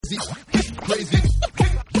Crazy, crazy,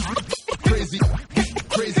 crazy, crazy,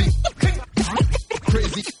 crazy,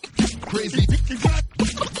 crazy,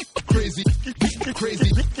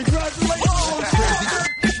 crazy,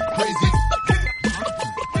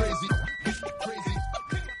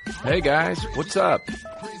 Hey guys, what's up?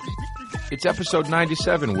 It's episode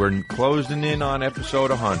 97. We're closing in on episode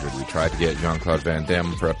 100. We tried to get Jean-Claude Van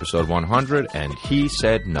Damme for episode 100, and he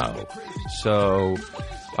said no. So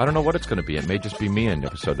I don't know what it's going to be. It may just be me in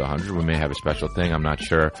episode 100. We may have a special thing. I'm not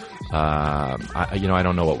sure. I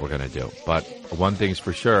don't know what we're going to do. But one thing's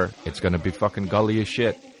for sure, it's going to be fucking gully as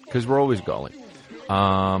shit, because we're always gully.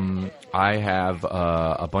 I have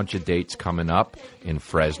a bunch of dates coming up in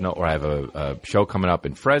Fresno, or I have a show coming up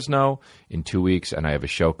in Fresno in 2 weeks, and I have a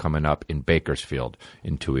show coming up in Bakersfield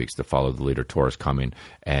in 2 weeks. The Follow the Leader tour is coming,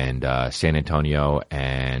 and San Antonio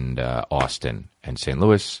and Austin and St.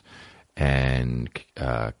 Louis and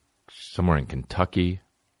somewhere in Kentucky,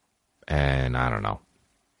 and I don't know.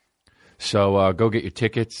 So go get your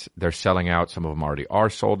tickets. They're selling out. Some of them already are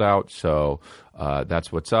sold out, so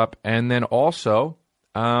that's what's up. And then also,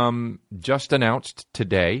 just announced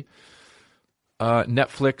today, my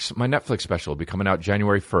Netflix special will be coming out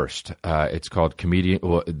January 1st. It's called Comedian.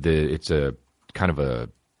 Well, it's a kind of a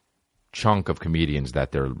chunk of comedians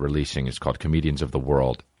that they're releasing. It's called Comedians of the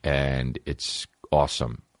World, and it's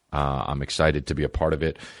awesome. I'm excited to be a part of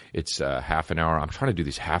it. It's half an hour. I'm trying to do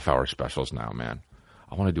these half-hour specials now, man.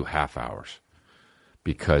 I want to do half hours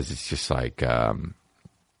because it's just like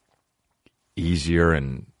easier,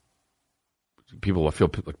 and people will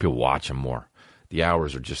feel like people watch them more. The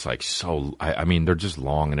hours are just like so. I mean, they're just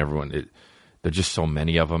long, and there's just so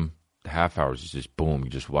many of them. The half hours is just boom. You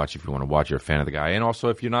just watch if you want to watch. You're a fan of the guy, and also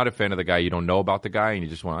if you're not a fan of the guy, you don't know about the guy, and you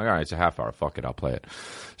just want, all right, it's a half hour. Fuck it, I'll play it.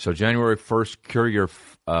 So January 1st, cure your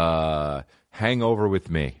hangover with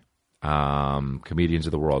me. Comedians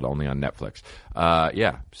of the World, only on Netflix.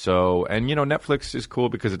 Yeah. So, and Netflix is cool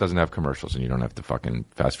because it doesn't have commercials, and you don't have to fucking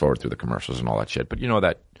fast forward through the commercials and all that shit. But you know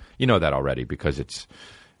that already because it's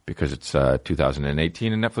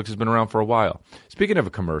 2018 and Netflix has been around for a while. Speaking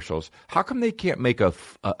of commercials, how come they can't make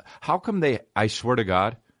I swear to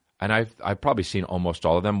God, and I've probably seen almost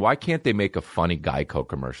all of them. Why can't they make a funny Geico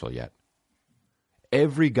commercial yet?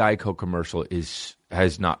 Every Geico commercial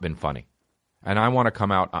has not been funny. And I want to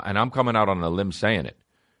come out, and I'm coming out on a limb saying it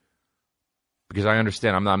because I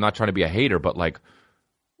understand. I'm not trying to be a hater, but like,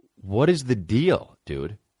 what is the deal,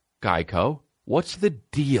 dude? Geico, what's the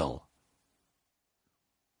deal?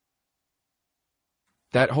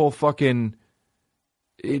 That whole fucking,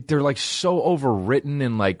 they're like so overwritten,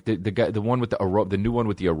 and like the guy, the one with the new one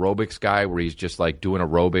with the aerobics guy, where he's just like doing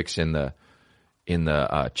aerobics in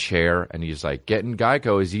the chair, and he's like, getting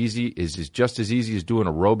Geico is just as easy as doing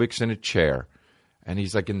aerobics in a chair. And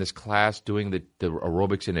he's like in this class doing the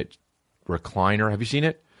aerobics in a recliner. Have you seen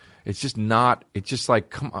it? It's just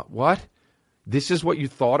like, come on, what? This is what you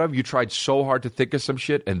thought of? You tried so hard to think of some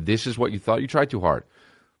shit, and this is what you thought? You tried too hard.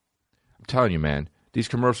 I'm telling you, man, these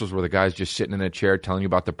commercials where the guy's just sitting in a chair telling you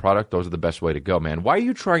about the product, those are the best way to go, man. Why are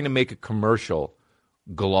you trying to make a commercial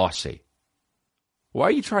glossy? Why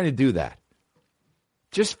are you trying to do that?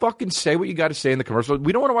 Just fucking say what you got to say in the commercial.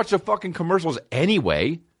 We don't want to watch the fucking commercials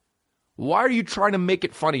anyway. Why are you trying to make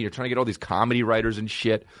it funny? You're trying to get all these comedy writers and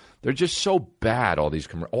shit. They're just so bad, all these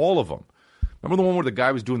all of them. Remember the one where the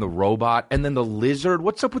guy was doing the robot and then the lizard?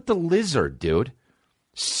 What's up with the lizard, dude?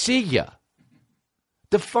 See ya.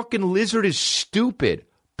 The fucking lizard is stupid.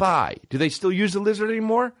 Bye. Do they still use the lizard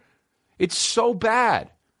anymore? It's so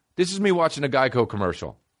bad. This is me watching a Geico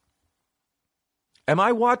commercial. Am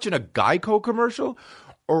I watching a Geico commercial,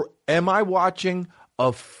 or am I watching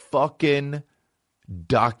a fucking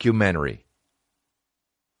documentary?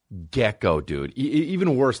 Gecko, dude.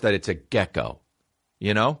 Even worse that it's a gecko.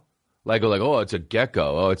 You know? Like oh, it's a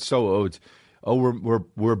gecko.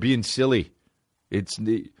 We're being silly.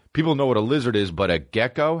 People know what a lizard is, but a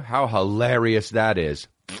gecko? How hilarious that is.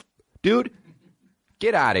 Dude,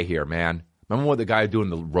 get out of here, man. Remember what the guy doing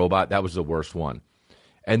the robot? That was the worst one.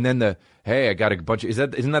 And then hey, I got a bunch of,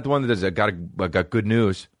 isn't that the one that does, I got good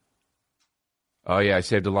news? Oh yeah, I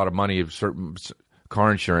saved a lot of money of certain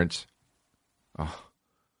car insurance. Oh.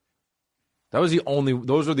 Those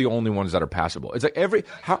are the only ones that are passable. It's like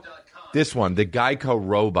this one, the Geico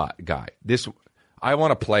robot guy. I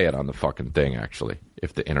want to play it on the fucking thing, actually,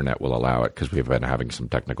 if the internet will allow it, because we've been having some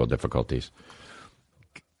technical difficulties.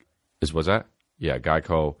 Was that? Yeah,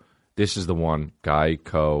 Geico. This is the one,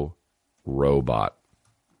 Geico robot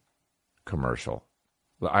commercial.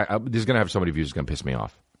 This is going to have so many views, it's going to piss me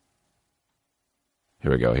off.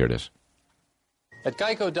 Here we go. Here it is. At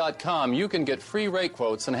Geico.com, you can get free rate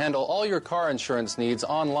quotes and handle all your car insurance needs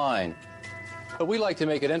online. But we like to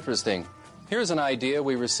make it interesting. Here's an idea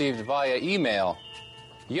we received via email.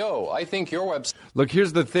 Yo, I think your website... Look,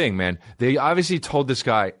 here's the thing, man. They obviously told this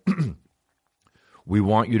guy, we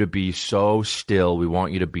want you to be so still. We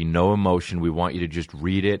want you to be no emotion. We want you to just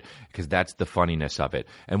read it because that's the funniness of it.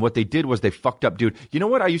 And what they did was they fucked up, dude. You know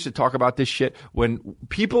what? I used to talk about this shit when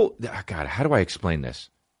people... God, how do I explain this?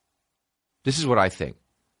 This is what I think.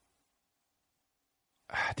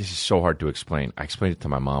 This is so hard to explain. I explained it to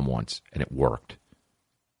my mom once, and it worked.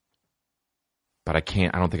 But I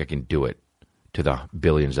don't think I can do it to the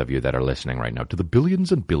billions of you that are listening right now. To the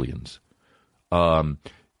billions and billions.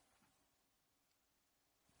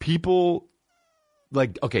 People,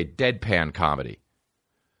 like, okay, deadpan comedy.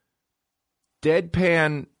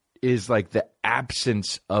 Deadpan is like the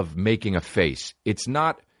absence of making a face. It's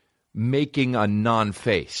not making a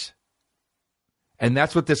non-face. And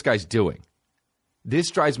that's what this guy's doing.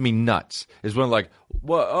 This drives me nuts. Is when like,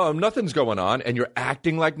 well, nothing's going on, and you're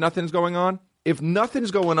acting like nothing's going on. If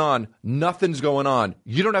nothing's going on, nothing's going on.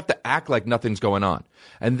 You don't have to act like nothing's going on.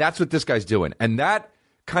 And that's what this guy's doing. And that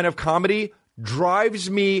kind of comedy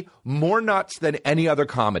drives me more nuts than any other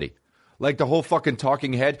comedy. Like the whole fucking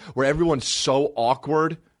talking head where everyone's so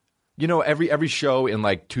awkward. You know, every show in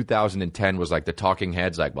like 2010 was like the talking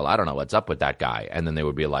heads like, well, I don't know what's up with that guy. And then they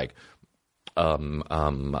would be like,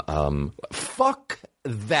 fuck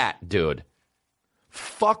that, dude.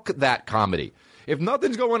 Fuck that comedy. If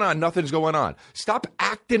nothing's going on, nothing's going on. Stop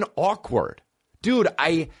acting awkward. Dude,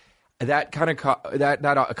 that kind of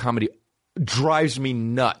comedy drives me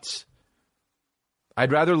nuts.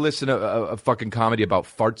 I'd rather listen to a fucking comedy about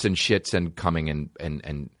farts and shits and coming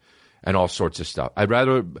and all sorts of stuff. I'd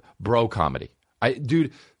rather bro comedy.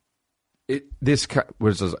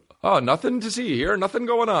 Oh, nothing to see here, nothing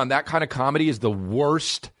going on. That kind of comedy is the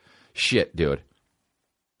worst shit, dude.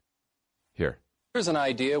 Here. Here's an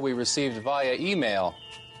idea we received via email.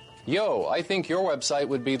 Yo, I think your website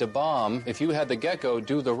would be the bomb if you had the gecko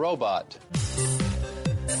do the robot.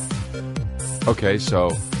 Okay, so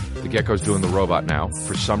the gecko's doing the robot now.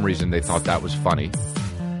 For some reason, they thought that was funny.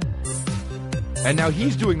 And now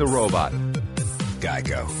he's doing the robot.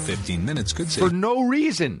 Geico. 15 minutes could save. For no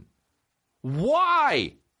reason.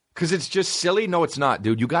 Why? Because it's just silly? No, it's not,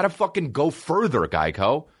 dude. You got to fucking go further,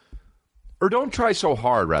 Geico. Or don't try so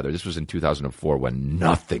hard, rather. This was in 2004 when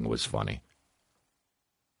nothing was funny.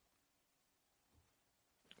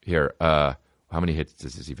 Here, how many hits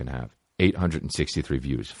does this even have? 863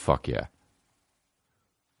 views. Fuck yeah.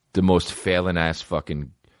 The most failing-ass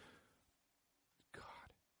fucking... God.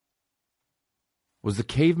 Was the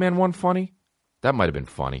caveman one funny? That might have been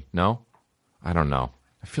funny. No? I don't know.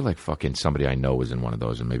 I feel like fucking somebody I know was in one of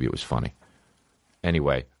those and maybe it was funny.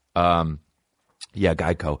 Anyway, yeah,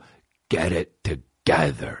 Geico, get it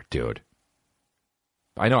together, dude.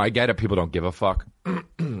 I know, I get it. People don't give a fuck.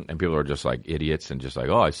 And people are just like idiots and just like,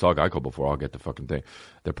 oh, I saw Geico before. I'll get the fucking thing.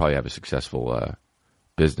 They'll probably have a successful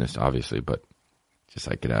business, obviously, but just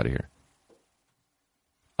like, get out of here.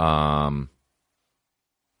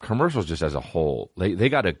 Commercials just as a whole, they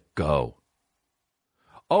got to go.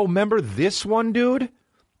 Oh, remember this one, dude?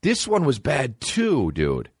 This one was bad too,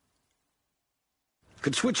 dude.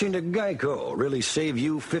 Could switching to Geico really save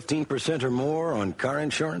you 15% or more on car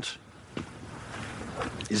insurance?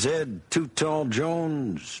 Is Ed Too Tall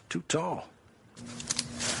Jones too tall?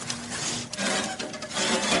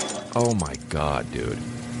 Oh my God, dude.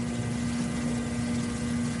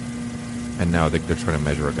 And now they're trying to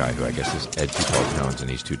measure a guy who I guess is Ed Too Tall Jones and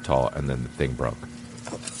he's too tall and then the thing broke.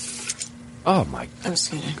 Oh my! there's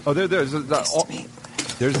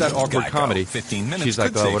that awkward Geico, comedy. 15 minutes. She's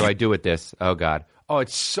like, oh, what do I do with this? Oh God! Oh,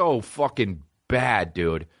 it's so fucking bad,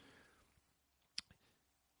 dude.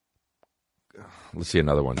 Let's see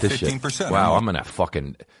another one. This 15% shit. Wow, more. I'm gonna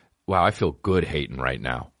fucking. Wow, I feel good hating right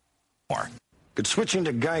now. Could switching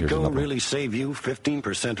to Here's Geico another really save you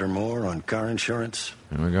 15% or more on car insurance?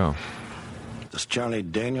 Here we go. Does Charlie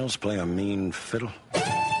Daniels play a mean fiddle?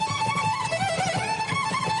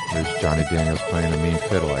 Here's Johnny Daniels playing a mean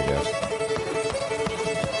fiddle, I guess.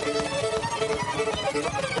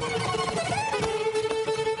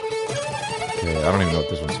 Okay, I don't even know if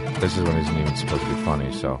this one isn't even supposed to be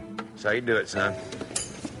funny, so. That's how you do it, son.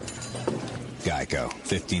 Geico.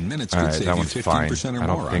 15 minutes All could right, save that you one's 15% fine. or I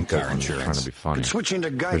more don't on think that car one's trying to insurance. be funny. Could switching to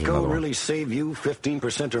Here's another Geico one. really save you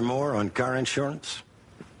 15% or more on car insurance?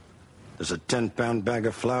 Does a 10-pound bag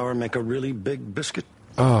of flour make a really big biscuit?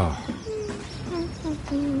 Oh.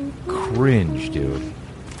 Cringe, dude.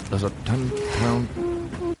 There's a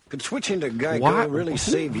 10-pound... Could switching to Geico What? really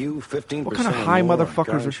save you 15% What kind of or high more on motherfuckers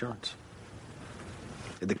car are- insurance?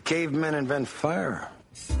 Did the cavemen invent fire?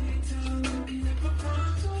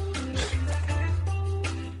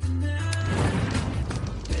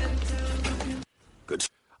 Good.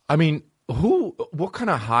 I mean, what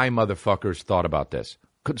kind of high motherfuckers thought about this?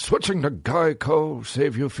 Could switching to Geico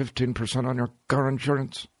save you 15% on your car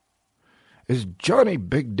insurance? Is Johnny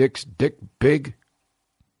Big Dick's dick big?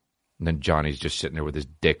 And then Johnny's just sitting there with his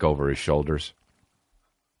dick over his shoulders.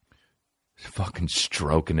 Fucking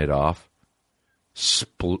stroking it off.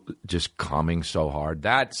 Just coming so hard.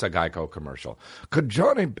 That's a Geico commercial. Could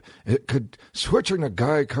switching to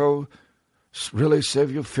Geico really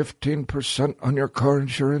save you 15% on your car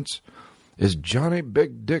insurance? Is Johnny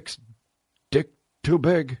Big Dick's dick too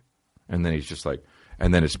big? And then he's just like,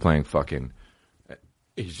 and then it's playing fucking,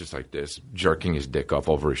 he's just like this, jerking his dick off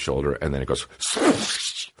over his shoulder, and then it goes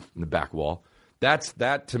in the back wall.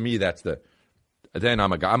 To me, that's the, then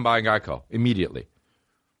I'm buying Geico immediately.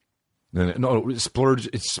 Then no, it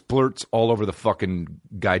splurts all over the fucking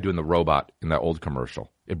guy doing the robot in that old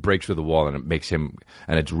commercial. It breaks through the wall and it makes him,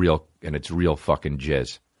 and it's real fucking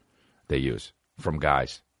jizz they use from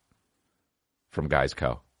Guys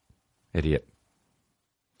Co. Idiot.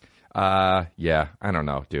 Yeah, I don't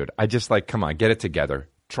know, dude. I just like, come on, get it together.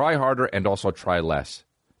 Try harder and also try less.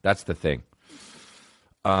 That's the thing.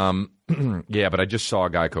 Yeah, but I just saw a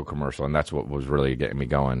Geico commercial, and that's what was really getting me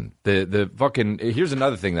going. The fucking, here's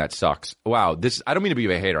another thing that sucks. Wow, I don't mean to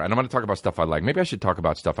be a hater, and I'm going to talk about stuff I like. Maybe I should talk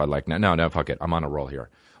about stuff I like now. No, fuck it. I'm on a roll here.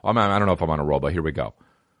 I don't know if I'm on a roll, but here we go.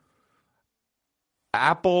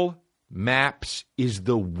 Apple Maps is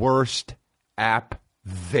the worst app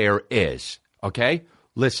there is, okay?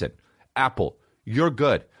 Listen, Apple, you're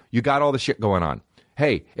good. You got all the shit going on.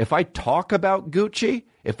 Hey, if I talk about Gucci,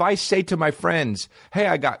 if I say to my friends, hey,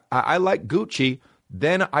 I like Gucci,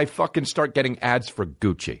 then I fucking start getting ads for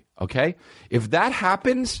Gucci, okay? If that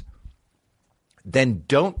happens, then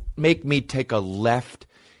don't make me take a left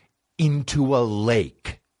into a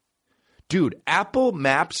lake. Dude, Apple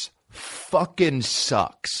Maps fucking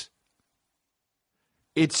sucks.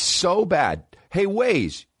 It's so bad. Hey,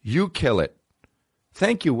 Waze, you kill it.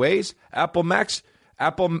 Thank you, Waze. Apple Maps,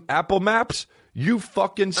 you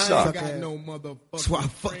fucking suck. I ain't got no motherfucker. So I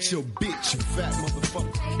fucked your bitch, you fat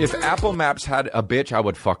motherfucker. If Apple Maps had a bitch, I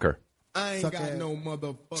would fuck her. I ain't got no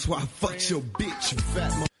motherfucker. So I fucked your bitch, you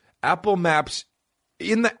fat motherfucker. Apple Maps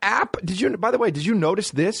in the app. By the way, did you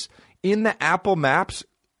notice this? In the Apple Maps.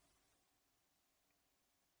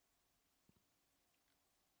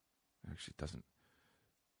 Actually, it doesn't.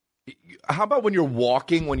 How about when you're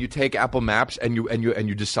walking, when you take Apple Maps and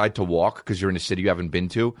you decide to walk because you're in a city you haven't been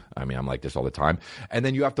to? I mean, I'm like this all the time. And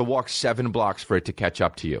then you have to walk 7 blocks for it to catch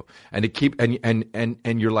up to you. And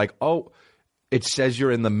and you're like, oh, it says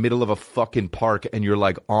you're in the middle of a fucking park and you're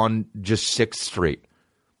like on just 6th Street.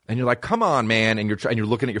 And you're like, come on, man. And you're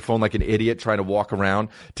looking at your phone like an idiot trying to walk around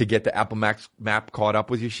to get the Apple map caught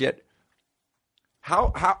up with your shit.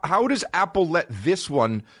 How does Apple let this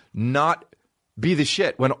one not be the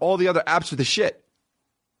shit when all the other apps are the shit?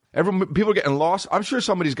 People are getting lost. I'm sure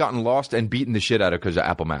somebody's gotten lost and beaten the shit out of because of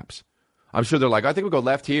Apple Maps. I'm sure they're like, I think we'll go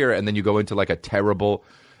left here, and then you go into like a terrible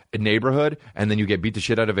neighborhood, and then you get beat the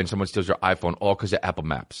shit out of, and someone steals your iPhone, all because of Apple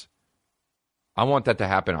Maps. I want that to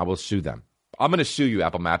happen. I will sue them. I'm going to sue you,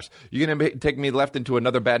 Apple Maps. You're going to take me left into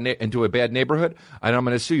a bad neighborhood, and I'm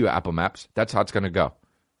going to sue you, Apple Maps. That's how it's going to go.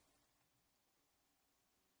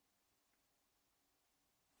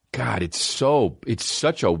 God, it's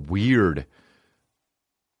such a weird,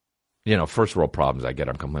 first world problems. I get.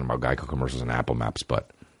 I'm complaining about Geico commercials and Apple Maps,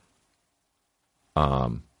 but,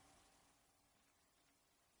 come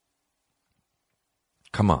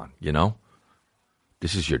on,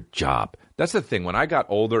 this is your job. That's the thing. When I got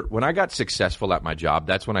older, when I got successful at my job,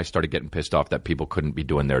 that's when I started getting pissed off that people couldn't be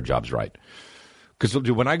doing their jobs right. Because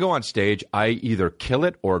when I go on stage, I either kill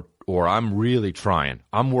it or I'm really trying.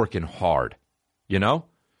 I'm working hard,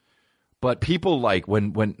 But people like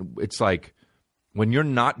when it's like when you're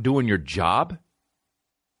not doing your job,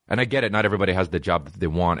 and I get it, not everybody has the job that they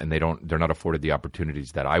want, and they're not afforded the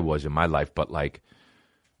opportunities that I was in my life. But like,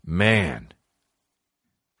 man,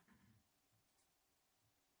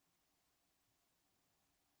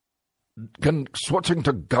 can switching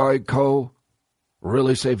to Geico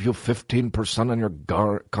really save you 15% on your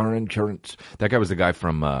car insurance? That guy was the guy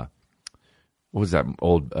from what was that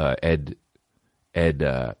old Ed.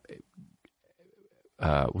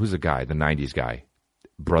 Who's the guy? The 90s guy,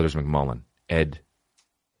 Brothers McMullen, Ed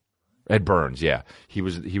Burns. Yeah, he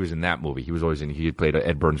was in that movie. He was always he played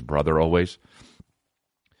Ed Burns' brother always.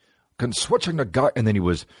 Can switching to Guy, and then he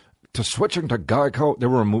was switching to Geico. There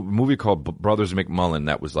were a movie called Brothers McMullen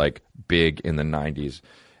that was like big in the 90s,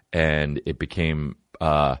 and it became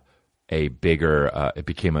a bigger. It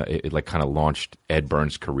became it like kind of launched Ed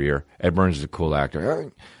Burns' career. Ed Burns is a cool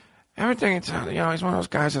actor. Everything, it's, he's one of those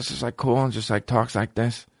guys that's just like cool and just like talks like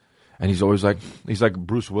this. And he's always like, he's like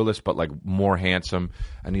Bruce Willis, but like more handsome.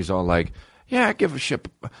 And he's all like, yeah, I give a shit.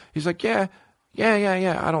 He's like, yeah.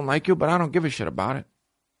 I don't like you, but I don't give a shit about it.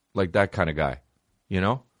 Like that kind of guy, you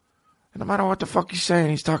know? And no matter what the fuck he's saying,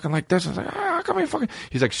 he's talking like this. I was like, how come he fucking...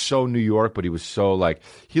 He's like so New York, but he was so like...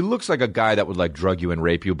 He looks like a guy that would like drug you and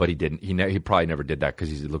rape you, but he didn't. He probably never did that because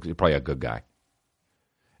he's probably a good guy.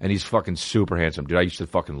 And he's fucking super handsome. Dude, I used to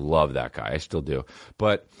fucking love that guy. I still do.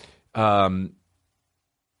 But I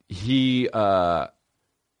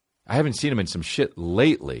haven't seen him in some shit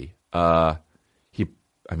lately. Finbar.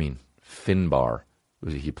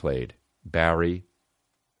 He played Barry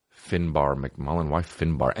Finbar McMullen. Why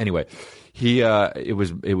Finbar? Anyway, it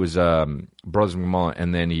was Brothers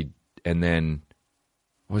McMullen, and then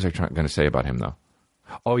what was I going to say about him though?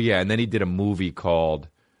 Oh yeah, and then he did a movie called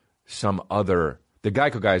the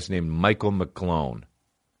Geico guy's named Michael McClone.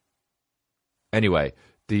 Anyway,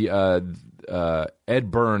 the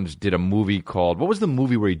Ed Burns did a movie called, what was the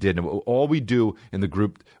movie where he did? All we do in the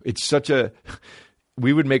group, it's such a,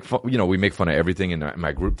 we would make fun, we make fun of everything in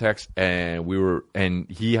my group text, and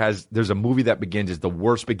there's a movie that begins is the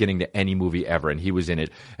worst beginning to any movie ever, and he was in it,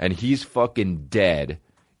 and he's fucking dead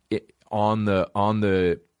on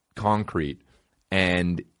the concrete,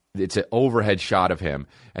 and it's an overhead shot of him,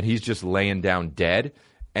 and he's just laying down dead,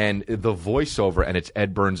 and the voiceover, and it's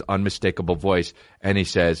Ed Burns' unmistakable voice, and he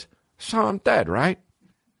says, "So I'm dead, right?"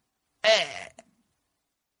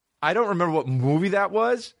 I don't remember what movie that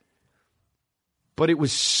was, but it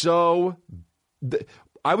was so...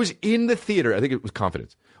 I was in the theater. I think it was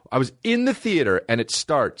Confidence. I was in the theater, and it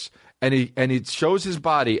starts, and it shows his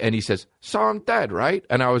body, and he says, "So I'm dead, right?"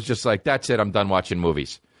 And I was just like, that's it, I'm done watching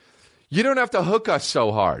movies. You don't have to hook us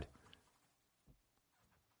so hard.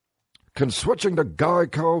 Can switching to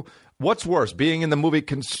Geico... What's worse, being in the movie,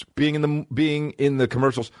 being in the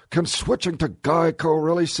commercials? Can switching to Geico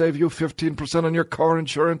really save you 15% on your car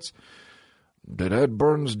insurance? Did Ed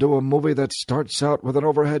Burns do a movie that starts out with an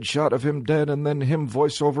overhead shot of him dead and then him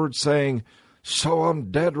voiceover saying, "So I'm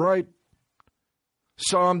dead, right?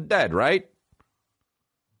 So I'm dead, right?"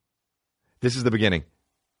 This is the beginning.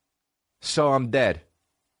 "So I'm dead."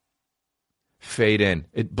 Fade in.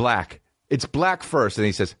 Black. It's black first, and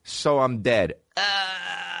he says, "So I'm dead."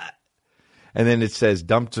 And then it says,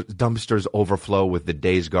 dumpsters overflow with the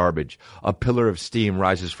day's garbage. A pillar of steam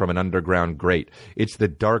rises from an underground grate. It's the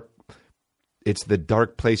dark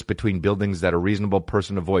place between buildings that a reasonable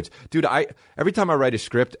person avoids. Dude, every time I write a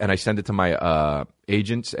script and I send it to my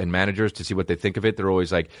agents and managers to see what they think of it, they're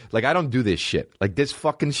always like I don't do this shit. Like this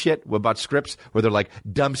fucking shit about scripts where they're like,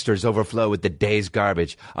 dumpsters overflow with the day's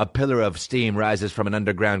garbage. A pillar of steam rises from an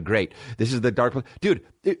underground grate. This is the dark place. Dude,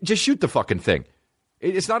 just shoot the fucking thing.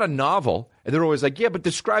 It's not a novel. And they're always like, yeah, but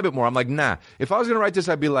describe it more. I'm like, nah. If I was going to write this,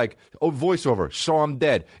 I'd be like, voiceover, "So I'm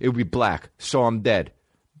dead." It would be black, "So I'm dead."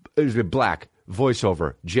 It would be black,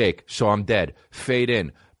 voiceover, Jake, "So I'm dead." Fade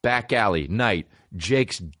in, back alley, night,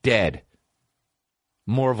 Jake's dead.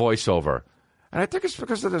 More voiceover. And I think it's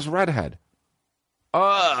because of this redhead.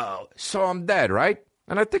 "Oh, so I'm dead, right?"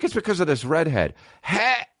 And I think it's because of this redhead.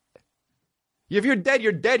 If you're dead,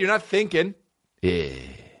 you're dead. You're not thinking.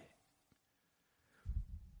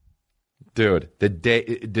 Dude,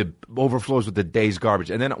 the overflows with the day's garbage.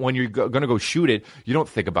 And then when you're going to go shoot it, you don't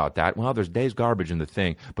think about that. Well, there's day's garbage in the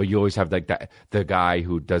thing, but you always have like the guy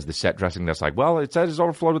who does the set dressing that's like, well, it says it's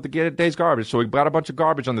overflowed with the day's garbage, so we got a bunch of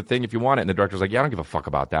garbage on the thing if you want it. And the director's like, yeah, I don't give a fuck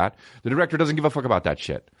about that. The director doesn't give a fuck about that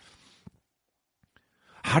shit.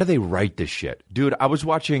 How do they write this shit? Dude, I was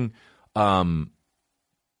watching 2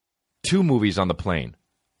 movies on the plane.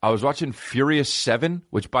 I was watching Furious 7,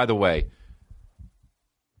 which, by the way...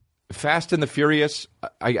 Fast and the Furious,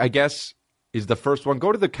 I guess, is the first one.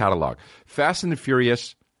 Go to the catalog. Fast and the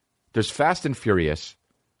Furious. There's Fast and Furious.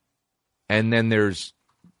 And then there's,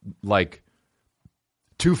 like,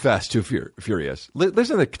 Too Fast, Too Furious.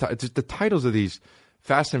 Listen to the titles of these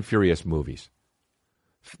Fast and Furious movies.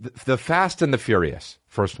 The Fast and the Furious,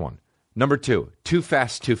 first one. Number 2, Too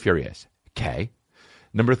Fast, Too Furious. K.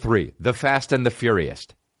 Number 3, The Fast and the Furious.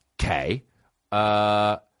 K.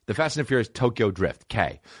 The Fast and the Furious Tokyo Drift,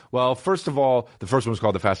 K. Well, first of all, the first one was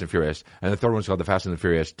called The Fast and Furious, and the third one was called The Fast and the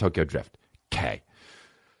Furious Tokyo Drift, K.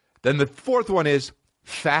 Then the fourth one is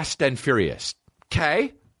Fast and Furious,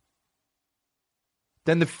 K.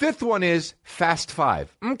 Then the fifth one is Fast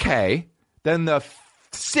 5, okay. Then the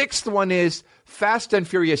sixth one is Fast and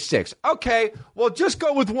Furious 6. Okay, well, just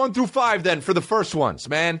go with 1 through 5 then for the first ones,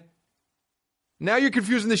 man. Now you're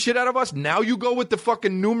confusing the shit out of us? Now you go with the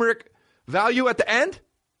fucking numeric value at the end?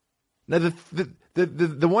 Now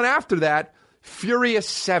the one after that, Furious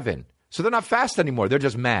 7. So they're not fast anymore. They're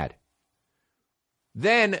just mad.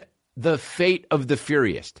 Then The Fate of the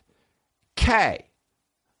Furious. K.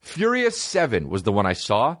 Furious 7 was the one I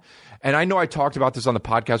saw. And I know I talked about this on the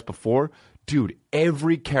podcast before. Dude,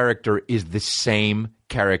 every character is the same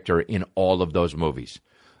character in all of those movies.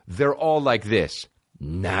 They're all like this.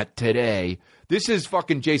 Not today. This is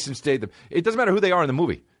fucking Jason Statham. It doesn't matter who they are in the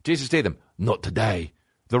movie. Jason Statham, not today.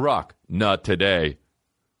 The Rock, not today.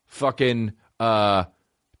 Fucking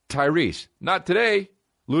Tyrese, not today.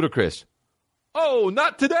 Ludacris, oh,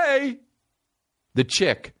 not today. The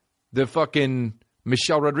chick, the fucking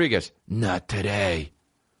Michelle Rodriguez, not today.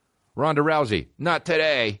 Ronda Rousey, not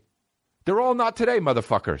today. They're all not today,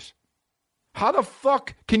 motherfuckers. How the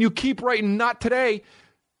fuck can you keep writing not today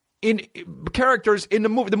in characters in the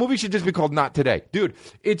movie? The movie should just be called Not Today. Dude,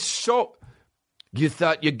 it's so... You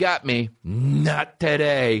thought you got me? Not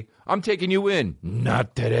today. I'm taking you in.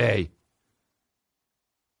 Not today.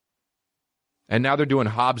 And now they're doing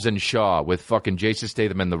Hobbs and Shaw with fucking Jason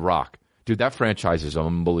Statham and The Rock. Dude, that franchise is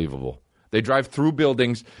unbelievable. They drive through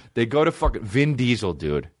buildings. They go to fucking... Vin Diesel,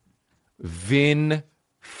 dude. Vin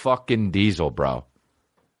fucking Diesel, bro.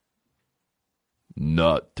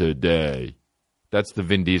 Not today. That's the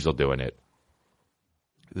Vin Diesel doing it.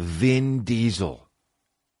 Vin Diesel.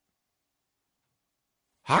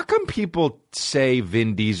 How come people say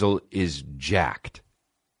Vin Diesel is jacked?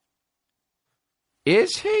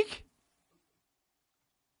 Is he?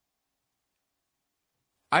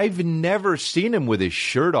 I've never seen him with his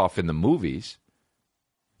shirt off in the movies.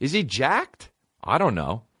 Is he jacked? I don't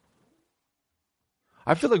know.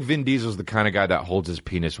 I feel like Vin Diesel's the kind of guy that holds his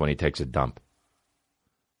penis when he takes a dump.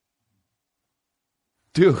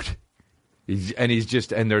 Dude. And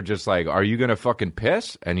they're just like, are you going to fucking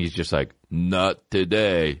piss? And he's just like, not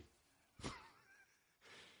today.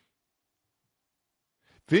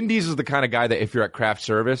 Vin Diesel's the kind of guy that if you're at craft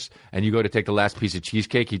service and you go to take the last piece of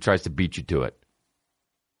cheesecake, he tries to beat you to it.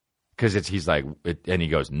 Because he's like, and he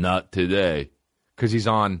goes, not today. Because he's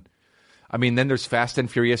on, I mean, then there's Fast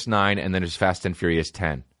and Furious 9 and then there's Fast and Furious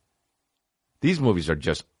 10. These movies are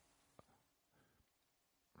just...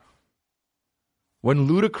 When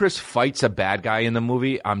Ludacris fights a bad guy in the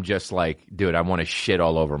movie, I'm just like, dude, I want to shit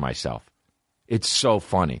all over myself. It's so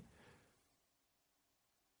funny.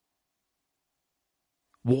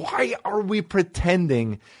 Why are we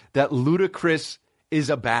pretending that Ludacris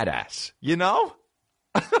is a badass? You know?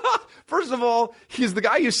 First of all, he's the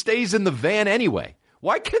guy who stays in the van anyway.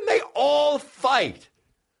 Why can they all fight?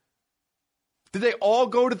 Did they all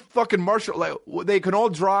go to fucking martial? Like, they can all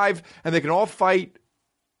drive and they can all fight.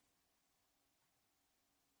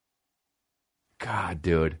 God,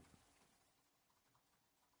 dude.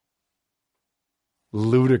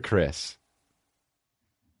 Ludacris.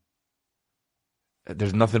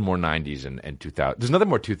 There's nothing more 90s and 2000s. There's nothing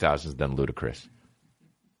more 2000s than Ludacris.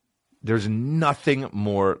 There's nothing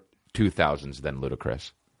more 2000s than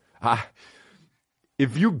Ludacris.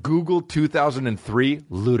 If you Google 2003,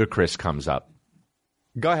 Ludacris comes up.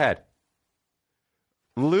 Go ahead.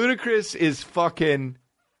 Ludacris is fucking...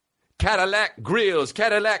 Cadillac grills,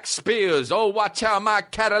 Cadillac spills. Oh, watch out, my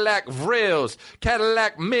Cadillac Vrills.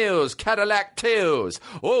 Cadillac mills, Cadillac tills.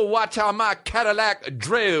 Oh, watch out, my Cadillac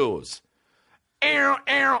drills.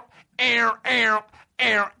 Cadillac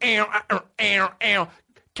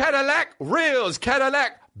Rills,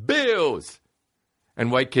 Cadillac bills.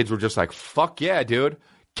 And white kids were just like, fuck yeah, dude.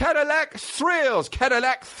 Cadillac thrills,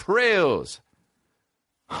 Cadillac thrills.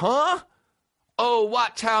 Huh? Oh,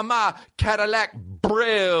 watch how my Cadillac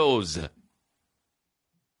brills.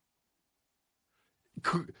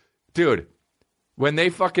 Dude, when they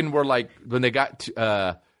fucking were like, when they got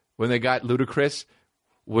Ludacris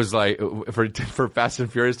was like, for Fast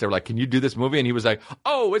and Furious, they were like, can you do this movie? And he was like,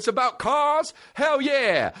 oh, it's about cars? Hell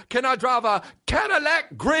yeah. Can I drive a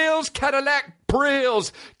Cadillac grills, Cadillac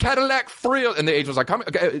brills, Cadillac frills? And the agent was like,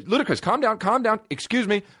 Ludacris, calm down. Excuse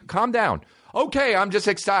me, calm down. Okay, I'm just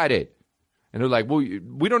excited. And they're like, well,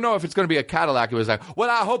 we don't know if it's going to be a Cadillac. It was like, well,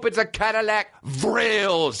 I hope it's a Cadillac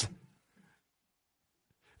Vrills.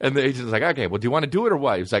 And the agent was like, okay, well, do you want to do it or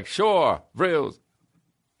what? He was like, sure, Vrills.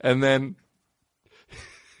 And then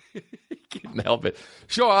he couldn't help it.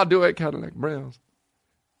 Sure, I'll do it, Cadillac Vrills.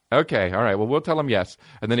 Okay, all right, well, we'll tell him yes.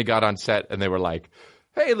 And then he got on set, and they were like,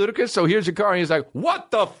 hey, Ludacris, so here's your car. And he's like,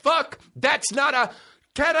 what the fuck? That's not a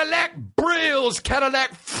Cadillac Brills,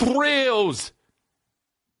 Cadillac Frills.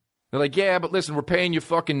 They're like, yeah, but listen, we're paying you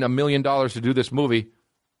fucking $1 million to do this movie.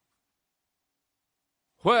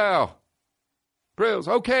 Well, Grills,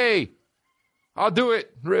 okay. I'll do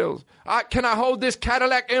it, Vrills. Can I hold this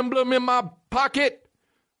Cadillac emblem in my pocket?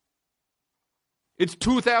 It's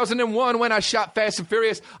 2001 when I shot Fast and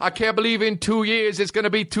Furious. I can't believe in 2 years it's going to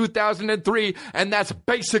be 2003, and that's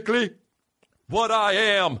basically what I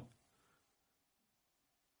am.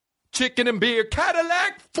 Chicken and beer,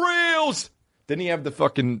 Cadillac Vrills. Didn't he have the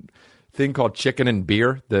fucking thing called chicken and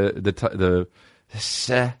beer? The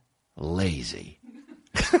lazy.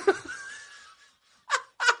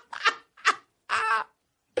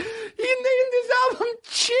 He named his album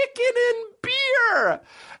Chicken and Beer.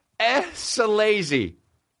 Lazy.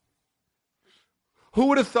 Who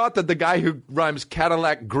would have thought that the guy who rhymes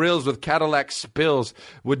Cadillac Grills with Cadillac Spills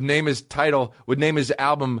would name his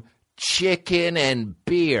album Chicken and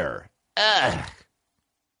Beer? Ugh.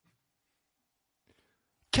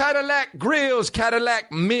 Cadillac Grills,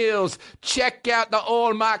 Cadillac Mills. Check out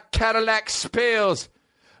all my Cadillac spills.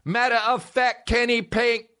 Matter of fact, Kenny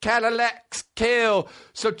paint Cadillacs kill.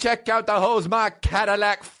 So check out the hoes my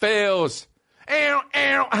Cadillac fills. Ow,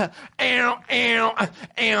 ow, ow, ow,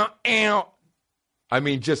 ow, ow. I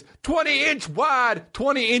mean, just 20-inch wide,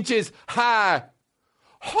 20 inches high.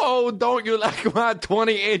 Oh, don't you like my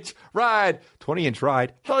 20-inch ride? 20-inch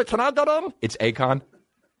ride? Hey, can I get in? It's Akon.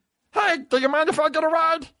 Hey, do you mind if I get a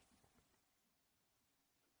ride?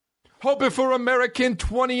 Hoping for American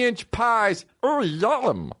 20-inch pies. Oh,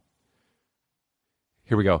 yum.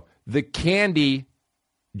 Here we go. The Candy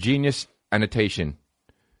genius annotation.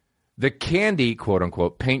 The Candy,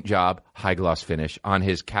 quote-unquote, paint job, high-gloss finish on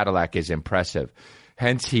his Cadillac is impressive.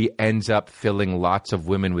 Hence, he ends up filling lots of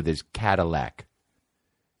women with his Cadillac.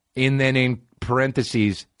 And then in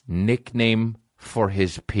parentheses, nickname for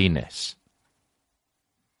his penis.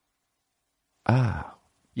 Ah.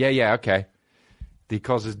 Yeah, okay. He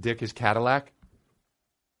calls his dick his Cadillac?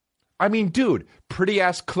 I mean, dude,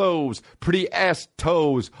 pretty-ass clothes, pretty-ass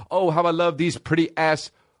toes. Oh, how I love these pretty-ass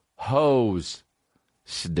hoes.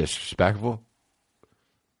 Disrespectful?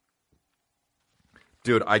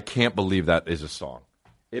 Dude, I can't believe that is a song.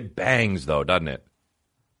 It bangs, though, doesn't it?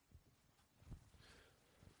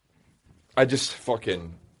 I just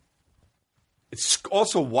fucking... It's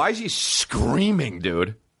also, why is he screaming,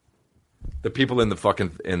 dude? The people in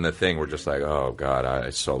the thing were just like, oh, God,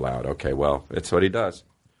 it's so loud. Okay, well, it's what he does.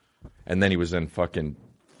 And then he was in fucking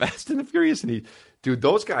Fast and the Furious. And dude,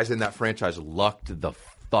 those guys in that franchise lucked the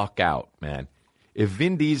fuck out, man. If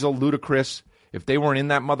Vin Diesel, Ludacris, if they weren't in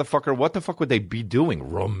that motherfucker, what the fuck would they be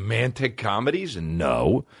doing? Romantic comedies?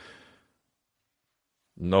 No.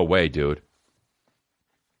 No way, dude.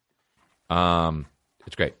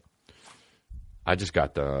 It's great. I just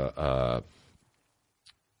got the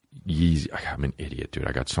Yeezy. I'm an idiot, dude.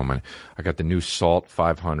 I got so many. I got the new Salt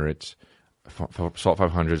 500s,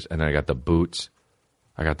 and then I got the boots.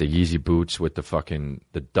 I got the Yeezy boots with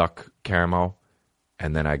the duck camo,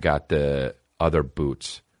 and then I got the other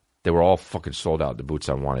boots. They were all fucking sold out, the boots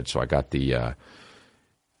I wanted, so I got the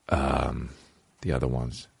other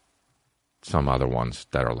ones. Some other ones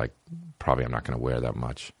that are like, probably I'm not going to wear that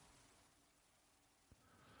much.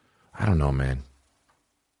 I don't know, man.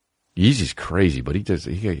 Yeezy's crazy, but he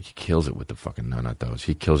kills it with the fucking, no, not those.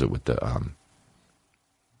 He kills it with the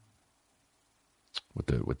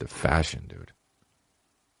fashion, dude.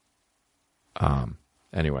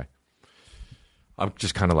 Anyway, I'm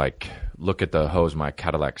just kind of like, look at the hose my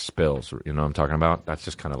Cadillac spills. You know what I'm talking about? That's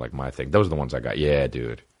just kind of like my thing. Those are the ones I got. Yeah,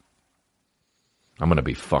 dude. I'm going to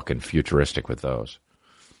be fucking futuristic with those.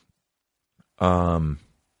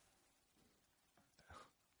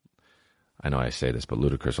 I know I say this, but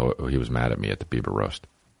Ludacris, he was mad at me at the Bieber roast.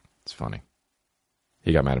 It's funny.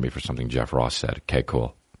 He got mad at me for something Jeff Ross said. Okay,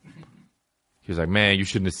 cool. He was like, man, you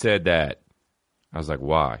shouldn't have said that. I was like,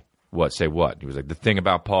 why? What? Say what? He was like, the thing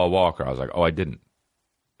about Paul Walker. I was like, oh, I didn't.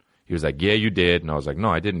 He was like, yeah, you did. And I was like, no,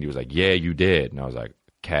 I didn't. He was like, yeah, you did. And I was like,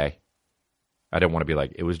 okay. I didn't want to be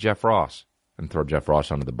like, it was Jeff Ross and throw Jeff Ross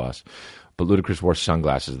under the bus. But Ludacris wore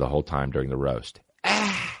sunglasses the whole time during the roast.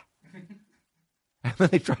 And then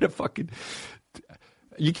they try to fucking...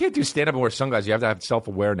 You can't do stand-up and wear sunglasses. You have to have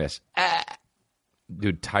self-awareness.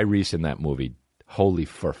 Dude, Tyrese in that movie. Holy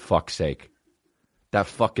for fuck's sake. That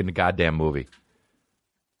fucking goddamn movie.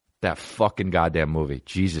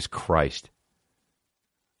 Jesus Christ.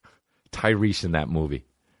 Tyrese in that movie.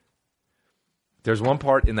 There's one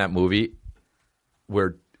part in that movie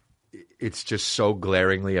where it's just so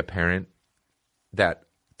glaringly apparent that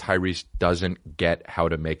Tyrese doesn't get how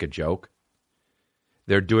to make a joke.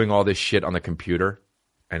 They're doing all this shit on the computer,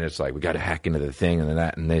 and it's like, we got to hack into the thing, and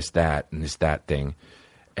that, and this, that thing.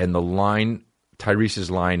 And the line, Tyrese's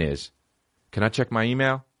line is, can I check my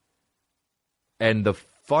email? And the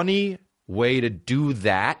funny way to do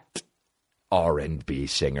that R&B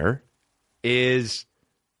singer is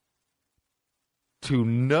to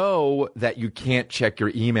know that you can't check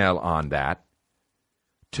your email on that,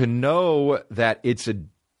 to know that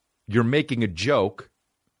you're making a joke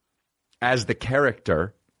as the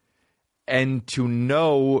character, and to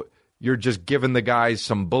know you're just giving the guys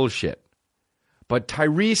some bullshit. But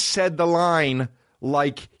Tyrese said the line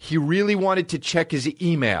like he really wanted to check his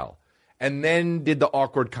email and then did the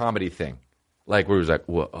awkward comedy thing. Like where he was like,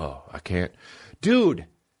 whoa, oh, I can't. Dude,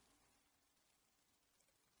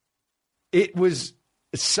 it was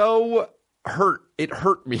so hurt. It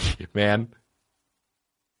hurt me, man.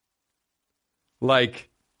 Like,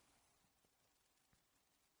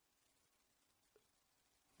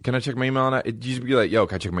 can I check my email on that? It used to be like, yo,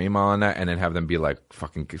 can I check my email on that? And then have them be like,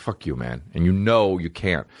 fuck you, man. And you know you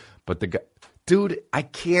can't. But the guy, dude, I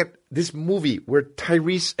can't. This movie where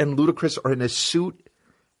Tyrese and Ludacris are in a suit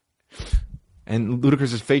and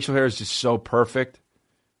Ludacris' facial hair is just so perfect.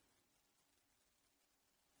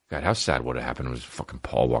 God, how sad would it happen? It was fucking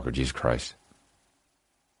Paul Walker. Jesus Christ.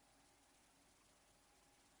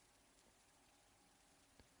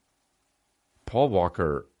 Paul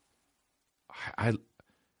Walker, I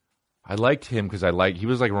liked him because he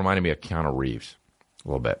was like reminding me of Keanu Reeves a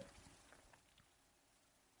little bit.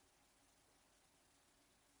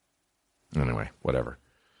 Anyway, whatever.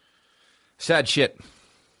 Sad shit.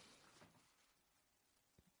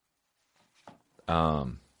 Yeah.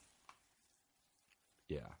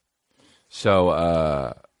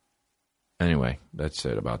 So, anyway, that's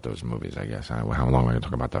it about those movies, I guess. How long am I going to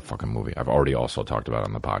talk about that fucking movie? I've already also talked about it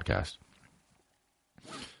on the podcast.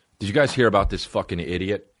 Did you guys hear about this fucking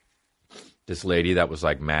idiot? This lady that was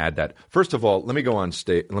like mad that, first of all, let me go on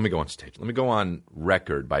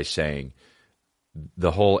record by saying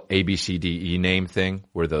the whole ABCDE name thing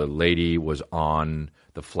where the lady was on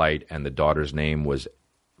the flight and the daughter's name was,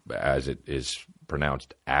 as it is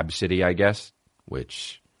pronounced, Absidy, I guess,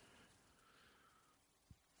 which,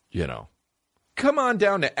 you know, come on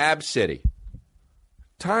down to Ab City.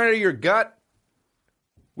 Tired of your gut?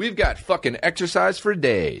 We've got fucking exercise for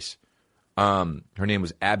days. Her name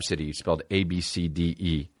was Absidy, spelled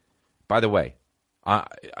A-B-C-D-E. By the way,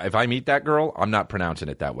 if I meet that girl, I'm not pronouncing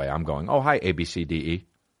it that way. I'm going, oh, hi, A-B-C-D-E.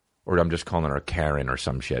 Or I'm just calling her Karen or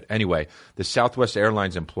some shit. Anyway, the Southwest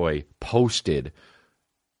Airlines employee posted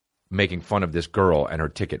making fun of this girl and her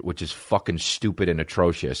ticket, which is fucking stupid and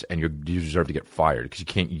atrocious, and you deserve to get fired because you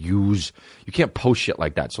can't post shit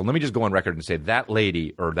like that. So let me just go on record and say that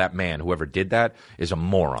lady or that man, whoever did that, is a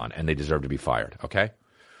moron, and they deserve to be fired, okay?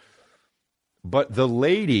 But the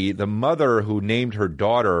lady, the mother who named her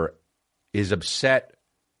daughter, is upset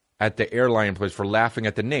at the airline employees for laughing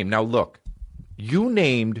at the name. Now, look, you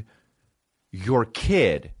named your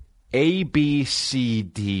kid A-B-C-D-E.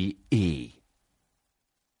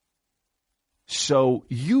 So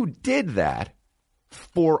you did that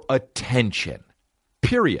for attention,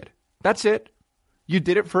 period. That's it. You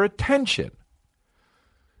did it for attention.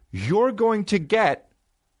 You're going to get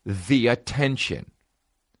the attention.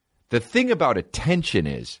 The thing about attention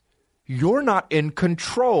is you're not in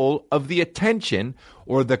control of the attention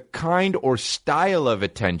or the kind or style of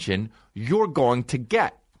attention you're going to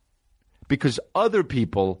get because other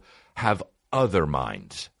people have other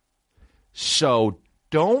minds. So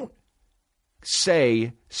don't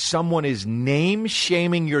say someone is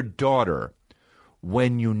name-shaming your daughter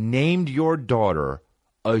when you named your daughter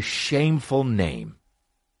a shameful name.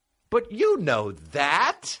 But you know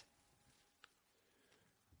that.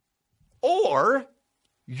 Or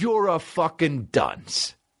you're a fucking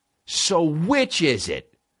dunce. So which is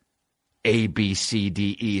it?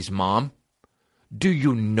 ABCDE's mom? Do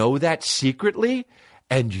you know that secretly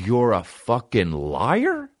and you're a fucking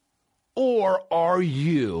liar? Or are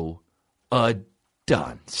you a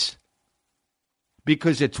dunce?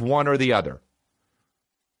 Because it's one or the other.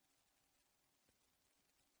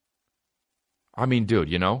 I mean, dude,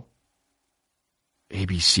 you know?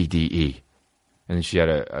 ABCDE. And then she had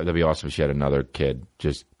that'd be awesome if she had another kid,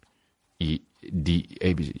 just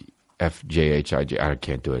EDABFJHIJ. I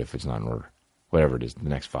can't do it if it's not in order. Whatever it is, the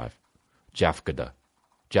next five. Jafkada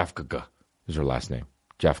is her last name.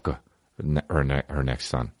 Jafka, her next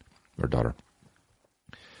son or daughter.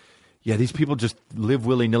 Yeah, these people just live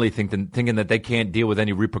willy-nilly thinking that they can't deal with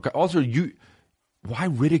any repercussions. Also,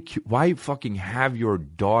 why fucking have your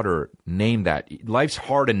daughter name that? Life's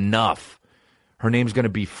hard enough. Her name's going to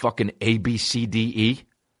be fucking ABCDE?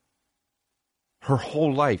 Her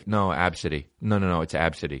whole life. No, Absidy. No, it's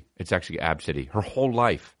Absidy. It's actually Absidy. Her whole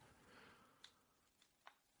life.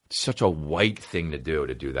 It's such a white thing to do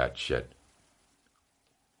that shit.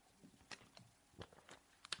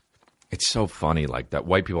 It's so funny, like that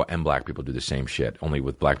white people and black people do the same shit. Only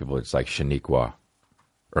with black people, it's like Shaniqua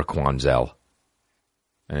or Quanzel.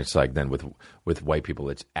 And it's like then with white people,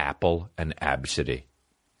 it's Apple and Absidy.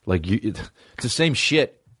 Like, it's the same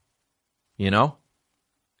shit, you know?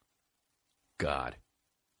 God.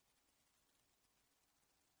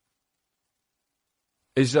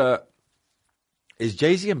 Is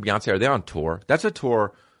Jay-Z and Beyonce, are they on tour? That's a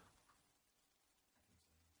tour.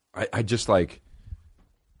 I just like...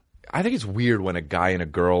 I think it's weird when a guy and a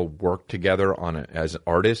girl work together as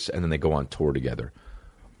artists and then they go on tour together.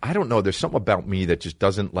 I don't know. There's something about me that just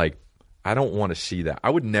doesn't like. I don't want to see that. I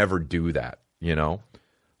would never do that. You know,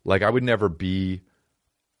 like I would never be.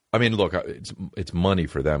 I mean, look, it's money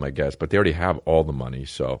for them, I guess, but they already have all the money.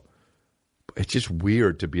 So it's just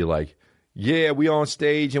weird to be like, yeah, we on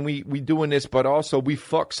stage and we doing this, but also we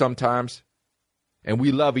fuck sometimes, and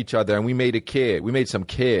we love each other, and we made a kid. We made some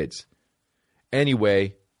kids.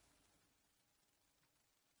 Anyway.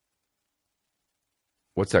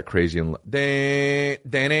 What's that crazy? Oh,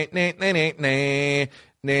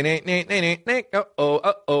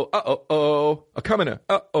 coming up.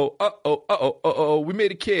 Oh. We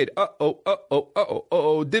made a kid.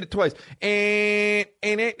 Oh. Did it twice.